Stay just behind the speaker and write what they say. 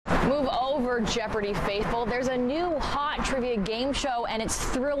Move over, Jeopardy faithful. There's a new hot trivia game show, and it's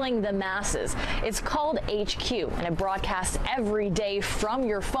thrilling the masses. It's called HQ, and it broadcasts every day from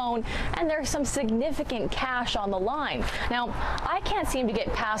your phone, and there's some significant cash on the line. Now, I can't seem to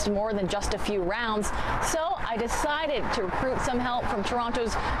get past more than just a few rounds, so I decided to recruit some help from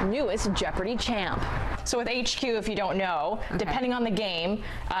Toronto's newest Jeopardy champ. So with HQ, if you don't know, depending on the game,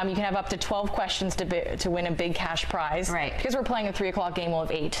 you can have up to 12 questions to win a big cash prize. Right. Because we're playing a 3 o'clock game, we'll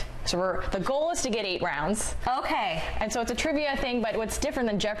have 8. So the goal is to get 8 rounds. Okay. And so it's a trivia thing, but what's different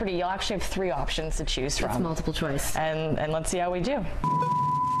than Jeopardy, you'll actually have 3 options to choose from. It's multiple choice. And let's see how we do. All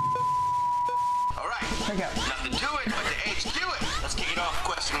right. Here we go. Nothing to it but to HQ it. Let's kick it off.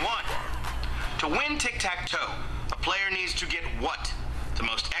 Question 1. To win tic-tac-toe, a player needs to get what? The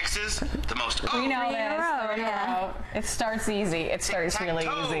most X's, the most O's. We know this. Yeah. It starts easy. It starts really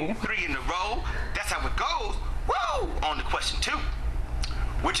easy. 3 in a row. That's how it goes. Woo! On to question 2.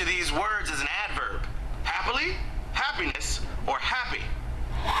 Which of these words is an adverb? Happily, happiness, or happy?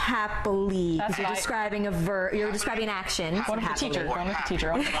 Happily. That's You're right. describing a verb. You're describing an action. Going with the teacher. Going with the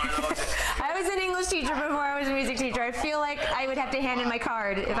teacher. I was an English teacher before I was a music teacher. I feel like I would have to hand in my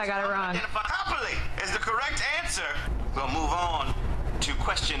card if I got it wrong. Happily is the correct answer. We'll move on to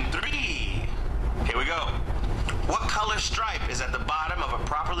question 3. Here we go. What color stripe is at the bottom of a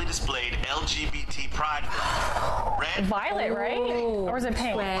properly displayed LGBT pride flag? Red? Violet, right? Or is it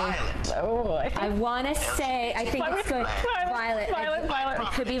pink? Red. Violet. Oh, I want to say, I think it's good. Violet. Violet. It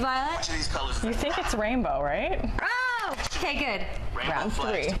could be violet. Which of these colors is You think it's rainbow, right? Oh! Okay, good. Rainbow Round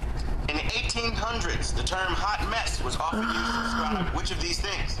flags. 3. In the 1800s, the term hot mess was often used to describe which of these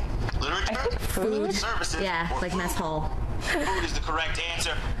things? Literature, Food. services, Yeah, or like food? mess hall. Food is the correct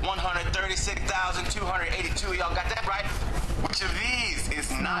answer. 136,282. Y'all got that right. Which of these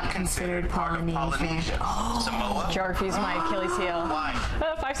is not considered part of Polynesia? Samoa? Geography's my Achilles heel. Why?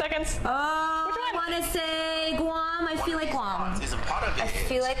 5 seconds. Oh, I want to say Guam. I feel like Guam. Is a part of it. I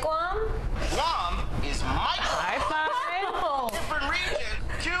feel like Guam. Guam is micro. High five. Different region.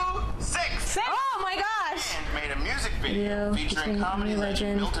 Q6. Oh my gosh. And made a music video featuring comedy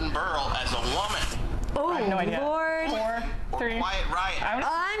legend Milton Berle as a woman. Oh, I have no idea. Lord. 4, 3. Quiet Riot.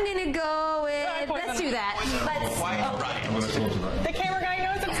 I'm gonna go with. Let's do that. Let's. Quiet Riot. The camera guy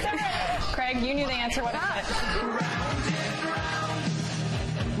knows it's there. Craig, you knew the answer. What is it?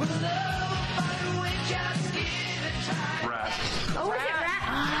 Rat. Oh, is it rat?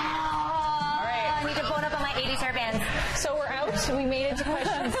 Oh, I need to bone up on my 80s hairbands. So we're out. We made it to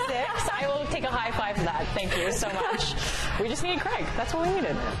question 6. I will take a high five for that. Thank you so much. We just needed Craig. That's what we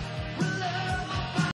needed.